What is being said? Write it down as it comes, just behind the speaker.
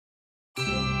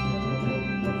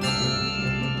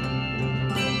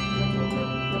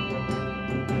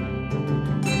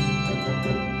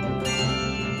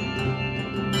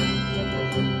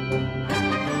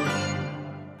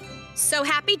So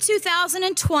happy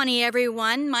 2020,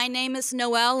 everyone. My name is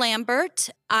Noelle Lambert.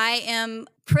 I am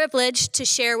privileged to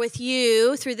share with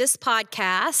you through this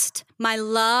podcast my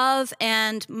love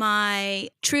and my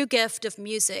true gift of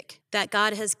music that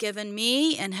God has given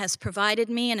me and has provided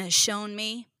me and has shown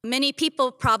me. Many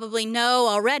people probably know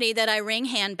already that I ring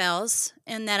handbells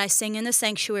and that I sing in the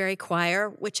sanctuary choir,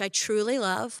 which I truly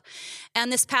love.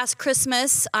 And this past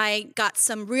Christmas, I got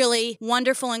some really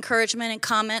wonderful encouragement and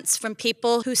comments from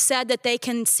people who said that they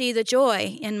can see the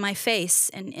joy in my face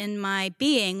and in my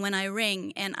being when I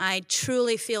ring. And I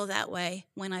truly feel that way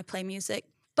when I play music.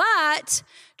 But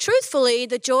truthfully,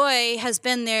 the joy has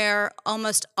been there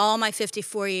almost all my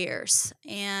 54 years.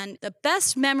 And the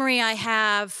best memory I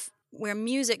have where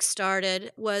music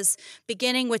started was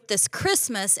beginning with this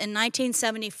Christmas in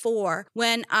 1974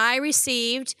 when I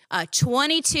received a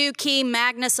 22-key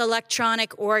Magnus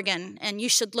electronic organ. And you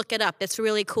should look it up. It's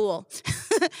really cool.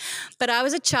 But I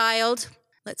was a child.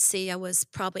 Let's see, I was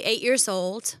probably 8 years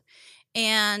old.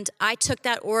 And I took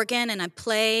that organ and I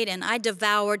played and I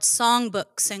devoured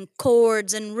songbooks and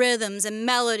chords and rhythms and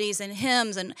melodies and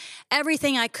hymns and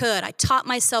everything I could. I taught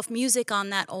myself music on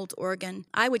that old organ.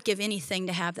 I would give anything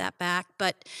to have that back.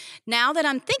 But now that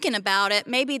I'm thinking about it,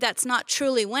 maybe that's not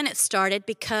truly when it started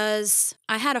because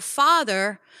I had a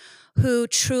father who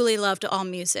truly loved all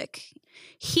music.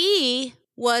 He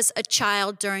was a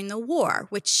child during the war,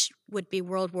 which would be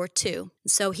World War II.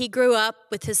 So he grew up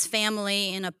with his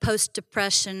family in a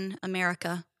post-Depression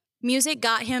America. Music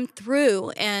got him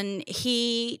through, and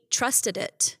he trusted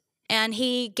it. And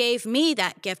he gave me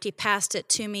that gift. He passed it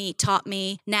to me, taught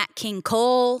me Nat King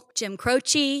Cole, Jim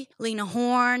Croce, Lena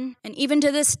Horne, and even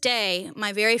to this day,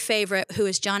 my very favorite, who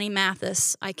is Johnny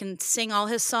Mathis. I can sing all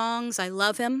his songs. I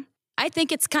love him. I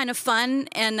think it's kind of fun,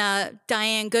 and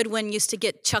Diane Goodwin used to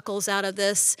get chuckles out of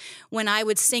this when I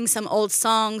would sing some old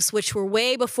songs which were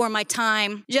way before my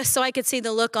time, just so I could see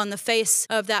the look on the face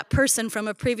of that person from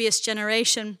a previous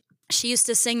generation. She used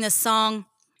to sing this song,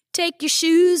 "Take your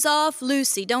shoes off,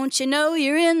 Lucy, don't you know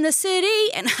you're in the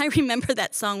city?" And I remember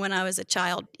that song when I was a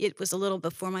child. It was a little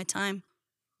before my time.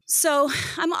 So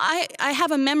I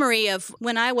have a memory of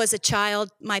when I was a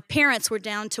child, my parents were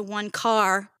down to one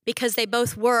car because they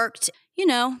both worked. You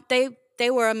know, they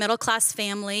were a middle-class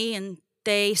family and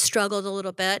they struggled a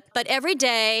little bit. But every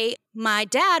day, my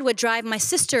dad would drive my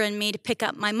sister and me to pick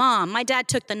up my mom. My dad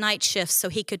took the night shift so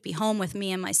he could be home with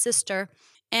me and my sister.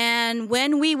 And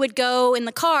when we would go in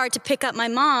the car to pick up my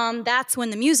mom, that's when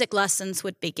the music lessons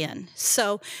would begin.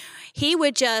 So he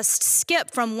would just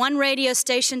skip from one radio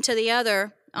station to the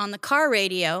other on the car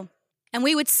radio, and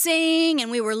we would sing,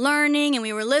 and we were learning, and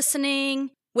we were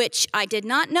listening, which I did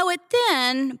not know it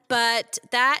then, but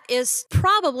that is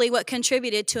probably what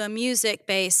contributed to a music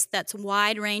base that's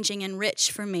wide-ranging and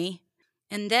rich for me.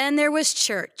 And then there was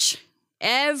church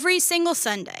every single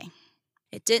Sunday.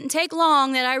 It didn't take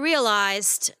long that I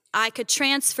realized I could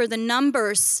transfer the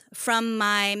numbers from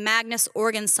my Magnus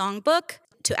organ songbook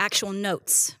to actual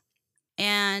notes.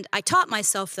 And I taught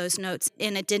myself those notes,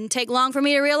 and it didn't take long for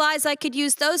me to realize I could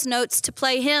use those notes to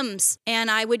play hymns. And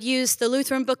I would use the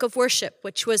Lutheran Book of Worship,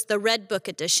 which was the Red Book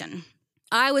edition.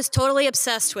 I was totally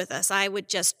obsessed with this. I would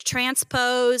just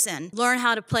transpose and learn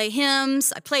how to play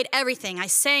hymns. I played everything. I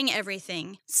sang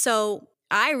everything. So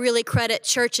I really credit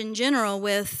church in general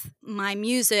with my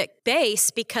music base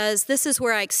because this is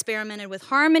where I experimented with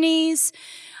harmonies.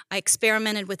 I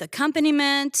experimented with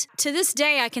accompaniment. To this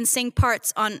day, I can sing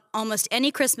parts on almost any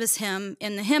Christmas hymn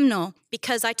in the hymnal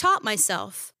because I taught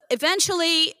myself.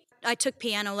 Eventually, I took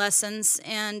piano lessons,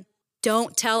 and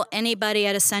don't tell anybody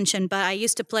at Ascension, but I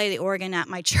used to play the organ at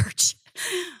my church.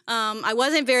 I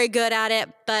wasn't very good at it,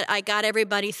 but I got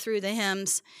everybody through the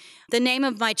hymns. The name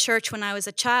of my church when I was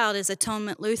a child is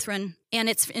Atonement Lutheran, and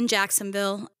it's in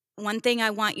Jacksonville. One thing I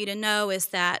want you to know is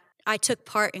that I took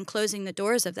part in closing the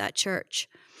doors of that church.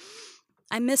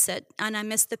 I miss it, and I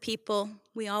miss the people.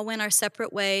 We all went our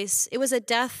separate ways. It was a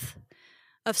death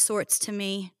of sorts to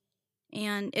me,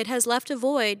 and it has left a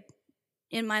void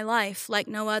in my life like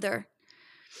no other.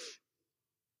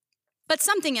 But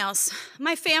something else.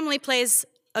 My family plays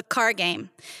a card game,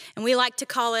 and we like to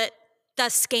call it the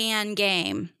scan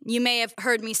game. You may have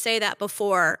heard me say that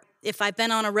before. If I've been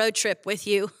on a road trip with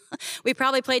you, we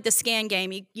probably played the scan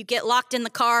game. You get locked in the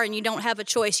car and you don't have a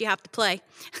choice. You have to play.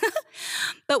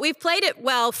 But we've played it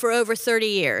well for over 30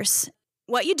 years.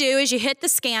 What you do is you hit the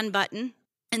scan button,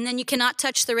 and then you cannot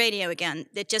touch the radio again.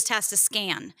 It just has to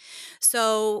scan.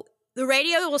 So the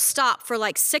radio will stop for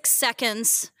like 6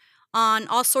 seconds on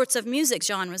all sorts of music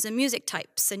genres and music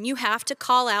types, and you have to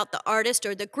call out the artist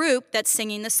or the group that's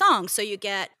singing the song. So you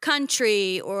get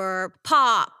country or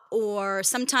pop or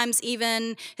sometimes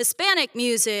even Hispanic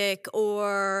music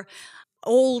or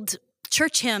old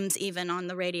church hymns even on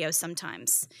the radio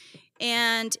sometimes.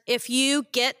 And if you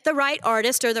get the right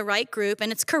artist or the right group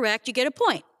and it's correct, you get a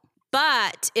point.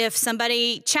 But if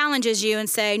somebody challenges you and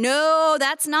say, no,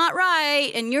 that's not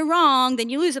right, and you're wrong, then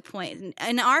you lose a point.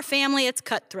 In our family, it's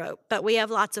cutthroat, but we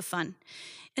have lots of fun.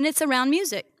 And it's around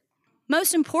music.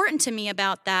 Most important to me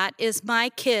about that is my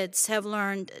kids have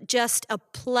learned just a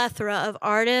plethora of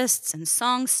artists and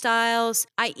song styles.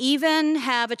 I even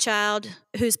have a child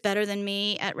who's better than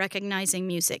me at recognizing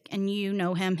music, and you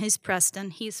know him. He's Preston.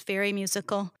 He's very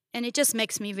musical, and it just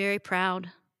makes me very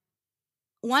proud.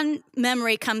 One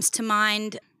memory comes to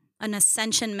mind, an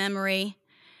Ascension memory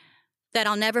that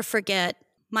I'll never forget.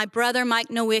 My brother, Mike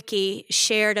Nowicki,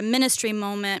 shared a ministry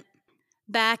moment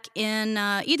back in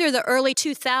either the early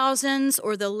 2000s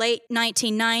or the late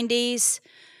 1990s.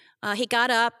 He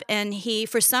got up and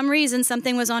for some reason,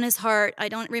 something was on his heart. I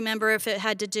don't remember if it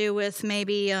had to do with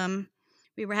maybe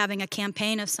we were having a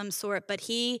campaign of some sort, but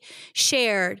he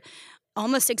shared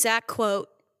almost exact quote,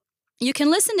 "You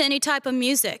can listen to any type of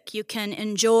music. You can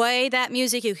enjoy that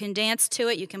music. You can dance to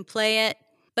it. You can play it.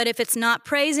 But if it's not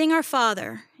praising our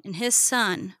Father and His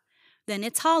Son, then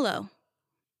it's hollow."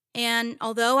 And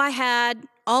although I had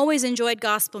always enjoyed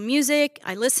gospel music,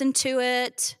 I listened to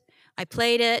it, I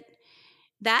played it,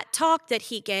 that talk that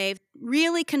he gave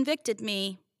really convicted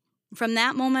me from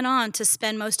that moment on to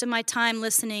spend most of my time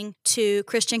listening to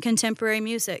Christian contemporary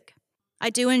music. I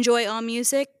do enjoy all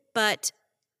music, but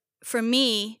for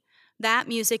me, that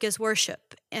music is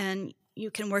worship. And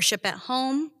you can worship at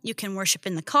home, you can worship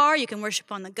in the car, you can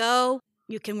worship on the go,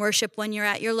 you can worship when you're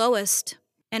at your lowest.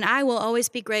 And I will always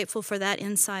be grateful for that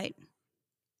insight.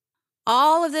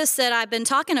 All of this that I've been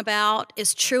talking about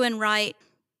is true and right,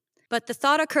 but the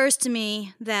thought occurs to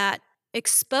me that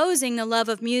exposing the love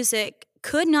of music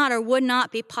could not or would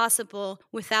not be possible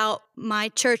without my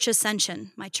church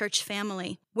Ascension, my church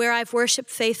family, where I've worshiped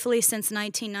faithfully since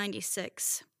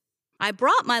 1996. I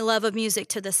brought my love of music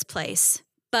to this place,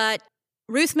 but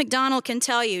Ruth McDonald can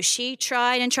tell you, she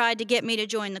tried to get me to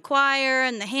join the choir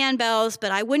and the handbells, but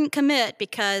I wouldn't commit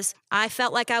because I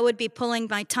felt like I would be pulling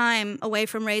my time away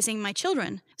from raising my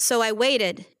children. So I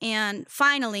waited, and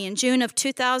finally, in June of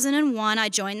 2001, I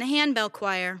joined the handbell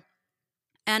choir.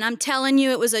 And I'm telling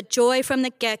you, it was a joy from the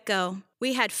get-go.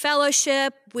 We had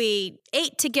fellowship, we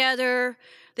ate together,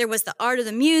 there was the art of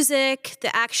the music,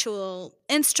 the actual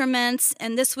instruments,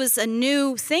 and this was a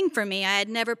new thing for me. I had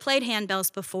never played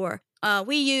handbells before.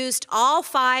 We used all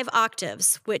 5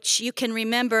 octaves, which you can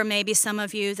remember, maybe some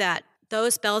of you, that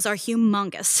those bells are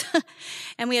humongous.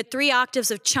 And we had 3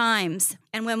 octaves of chimes.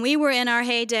 And when we were in our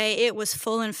heyday, it was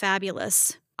full and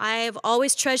fabulous. I have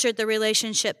always treasured the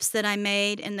relationships that I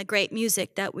made and the great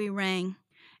music that we rang.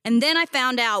 And then I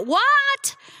found out,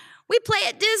 what? We play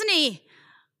at Disney.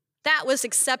 That was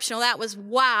exceptional. That was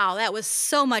wow. That was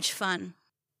so much fun.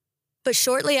 But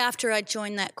shortly after I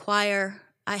joined that choir,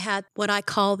 I had what I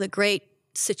call the great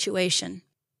situation.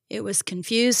 It was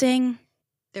confusing.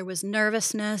 There was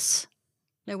nervousness.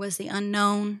 There was the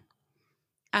unknown.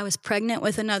 I was pregnant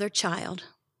with another child.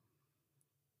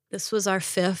 This was our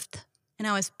 5th, and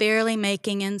I was barely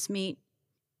making ends meet.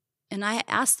 And I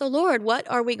asked the Lord, what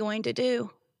are we going to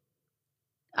do?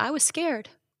 I was scared.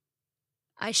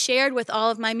 I shared with all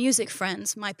of my music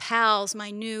friends, my pals, my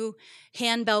new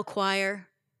handbell choir.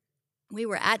 We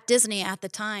were at Disney at the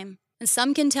time. And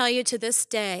some can tell you to this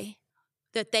day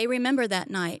that they remember that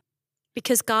night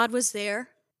because God was there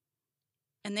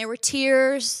and there were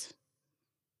tears.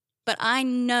 But I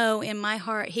know in my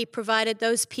heart He provided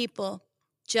those people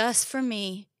just for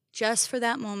me, just for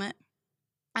that moment.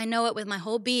 I know it with my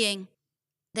whole being.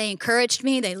 They encouraged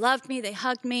me, they loved me, they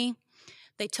hugged me.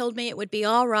 They told me it would be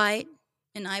all right,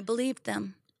 and I believed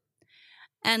them.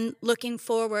 And looking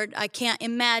forward, I can't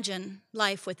imagine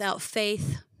life without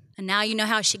Faith. And now you know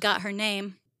how she got her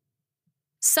name.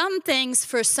 Some things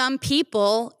for some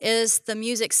people is the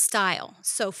music style.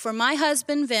 So for my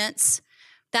husband, Vince,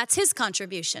 that's his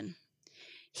contribution.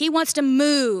 He wants to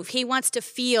move, he wants to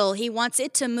feel, he wants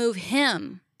it to move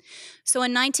him. So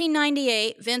in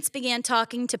 1998, Vince began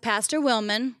talking to Pastor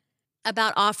Willman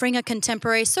about offering a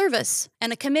contemporary service.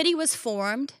 And a committee was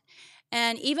formed.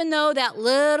 And even though that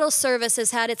little service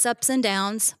has had its ups and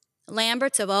downs,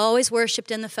 Lamberts have always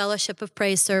worshiped in the Fellowship of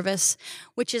Praise service,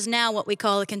 which is now what we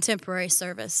call a contemporary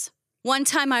service. One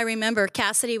time I remember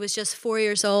Cassidy was just 4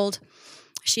 years old.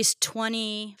 She's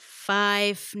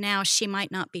 25 now. She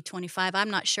might not be 25. I'm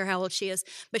not sure how old she is,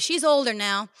 but she's older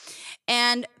now.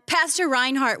 And Pastor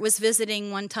Reinhardt was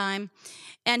visiting one time,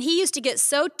 and he used to get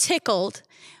so tickled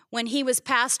when he was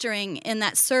pastoring in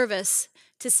that service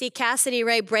to see Cassidy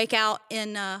Ray break out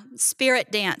in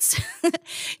spirit dance.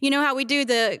 You know how we do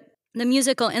the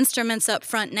musical instruments up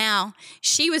front now?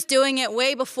 She was doing it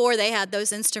way before they had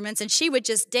those instruments, and she would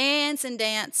just dance and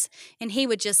dance, and he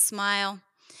would just smile.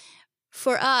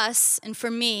 For us, and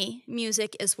for me,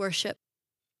 music is worship.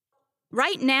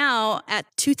 Right now, at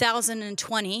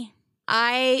 2020,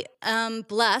 I am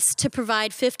blessed to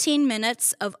provide 15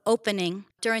 minutes of opening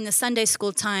during the Sunday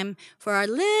school time for our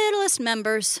littlest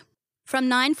members. From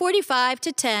 9:45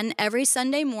 to 10 every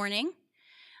Sunday morning,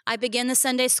 I begin the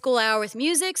Sunday school hour with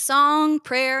music, song,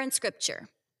 prayer, and scripture.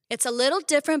 It's a little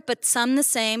different, but some the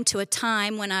same to a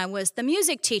time when I was the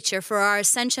music teacher for our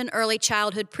Ascension Early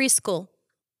Childhood Preschool.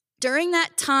 During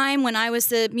that time when I was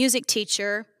the music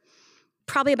teacher,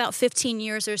 probably about 15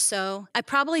 years or so, I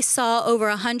probably saw over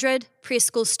 100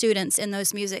 preschool students in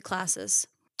those music classes.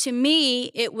 To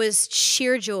me, it was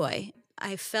sheer joy.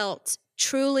 I felt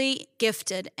truly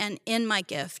gifted and in my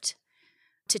gift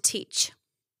to teach.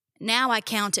 Now I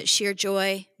count it sheer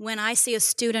joy when I see a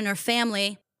student or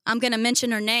family. I'm going to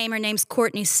mention her name. Her name's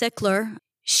Courtney Sickler.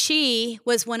 She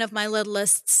was one of my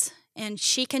littlest, and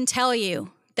she can tell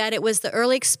you that it was the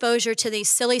early exposure to these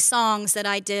silly songs that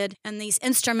I did and these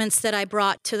instruments that I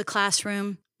brought to the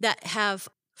classroom that have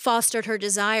fostered her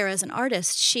desire as an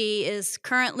artist. She is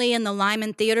currently in the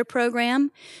Lyman Theater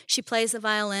program. She plays the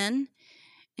violin,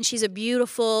 and she's a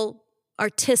beautiful,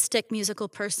 artistic, musical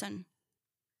person.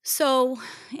 So,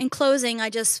 in closing, I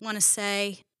just want to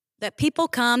say that people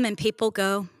come and people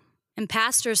go, and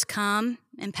pastors come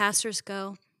and pastors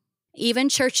go. Even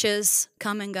churches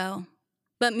come and go.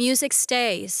 But music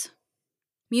stays.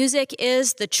 Music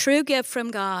is the true gift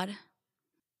from God.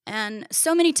 And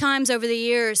so many times over the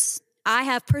years, I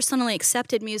have personally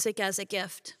accepted music as a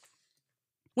gift.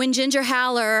 When Ginger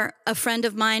Haller, a friend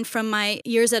of mine from my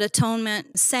years at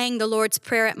Atonement, sang the Lord's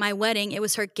Prayer at my wedding, it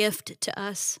was her gift to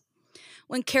us.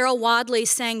 When Carol Wadley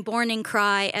sang Morning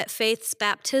Cry at Faith's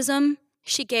baptism,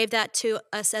 she gave that to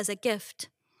us as a gift.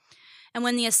 And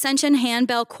when the Ascension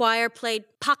Handbell Choir played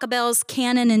Pachelbel's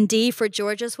Canon in D for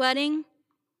Georgia's wedding,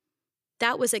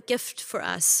 that was a gift for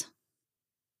us.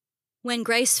 When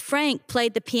Grace Frank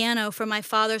played the piano for my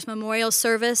father's memorial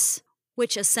service,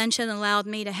 which Ascension allowed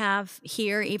me to have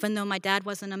here, even though my dad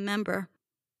wasn't a member,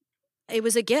 it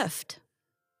was a gift.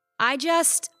 I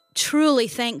just truly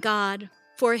thank God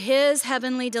for his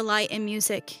heavenly delight in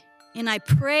music. And I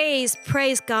praise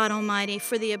God Almighty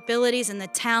for the abilities and the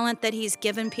talent that he's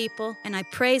given people. And I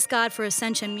praise God for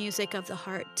Ascension Music of the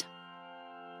Heart.